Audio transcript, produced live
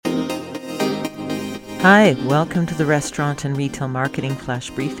Hi, welcome to the Restaurant and Retail Marketing Flash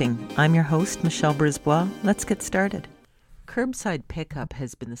Briefing. I'm your host, Michelle Brisbois. Let's get started. Curbside pickup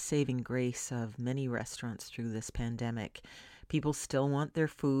has been the saving grace of many restaurants through this pandemic. People still want their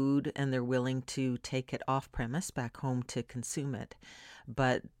food and they're willing to take it off premise back home to consume it.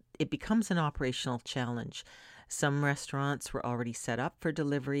 But it becomes an operational challenge. Some restaurants were already set up for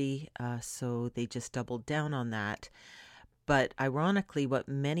delivery, so they just doubled down on that. But ironically, what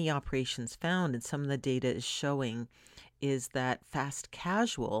many operations found, and some of the data is showing, is that fast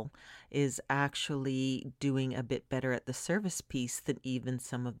casual is actually doing a bit better at the service piece than even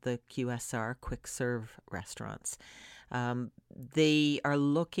some of the QSR, quick serve restaurants. They are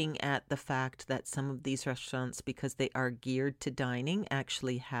looking at the fact that some of these restaurants, because they are geared to dining,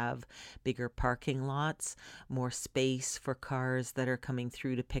 actually have bigger parking lots, more space for cars that are coming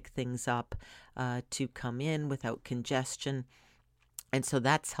through to pick things up, to come in without congestion. And so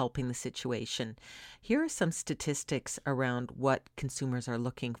that's helping the situation. Here are some statistics around what consumers are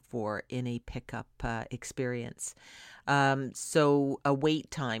looking for in a pickup experience. So a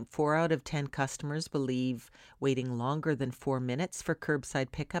wait time, 4 out of 10 customers believe waiting longer than 4 minutes for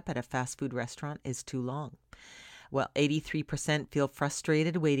curbside pickup at a fast food restaurant is too long. Well, 83% feel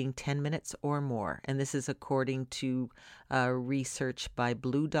frustrated waiting 10 minutes or more. And this is according to research by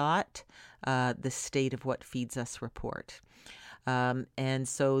Blue Dot, the State of What Feeds Us report. And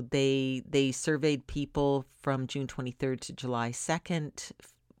so they surveyed people from June 23rd to July 2nd,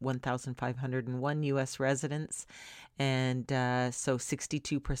 1,501 U.S. residents. And so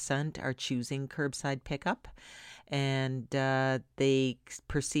 62% are choosing curbside pickup. And they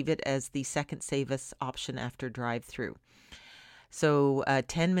perceive it as the second safest option after drive-through. So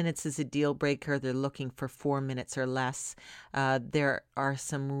 10 minutes is a deal breaker. They're looking for 4 minutes or less. There are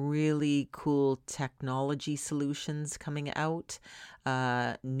some really cool technology solutions coming out.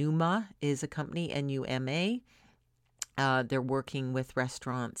 Numa is a company, N-U-M-A. They're working with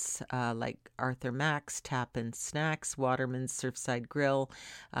restaurants like Arthur Max, Tap and Snacks, Waterman's, Surfside Grill,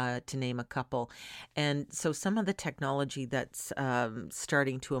 to name a couple. And so some of the technology that's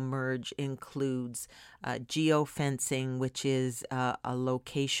starting to emerge includes geofencing, which is a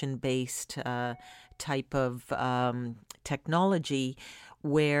location-based type of technology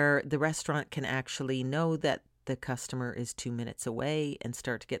where the restaurant can actually know that the customer is 2 minutes away and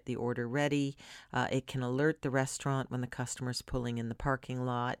start to get the order ready. It can alert the restaurant when the customer's pulling in the parking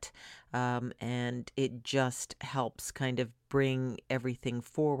lot, and it just helps kind of bring everything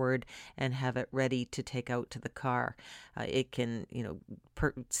forward and have it ready to take out to the car. It can,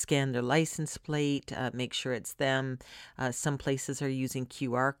 scan their license plate, make sure it's them. Some places are using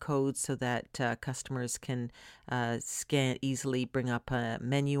QR codes so that customers can easily bring up a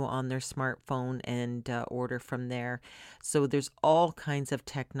menu on their smartphone and order from there. So there's all kinds of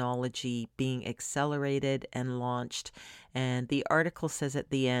technology being accelerated and launched. And the article says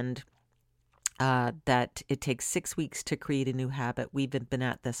at the end, that it takes 6 weeks to create a new habit. We've been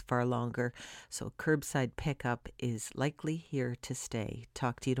at this far longer. So curbside pickup is likely here to stay.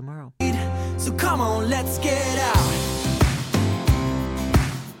 Talk to you tomorrow. So come on, let's get out.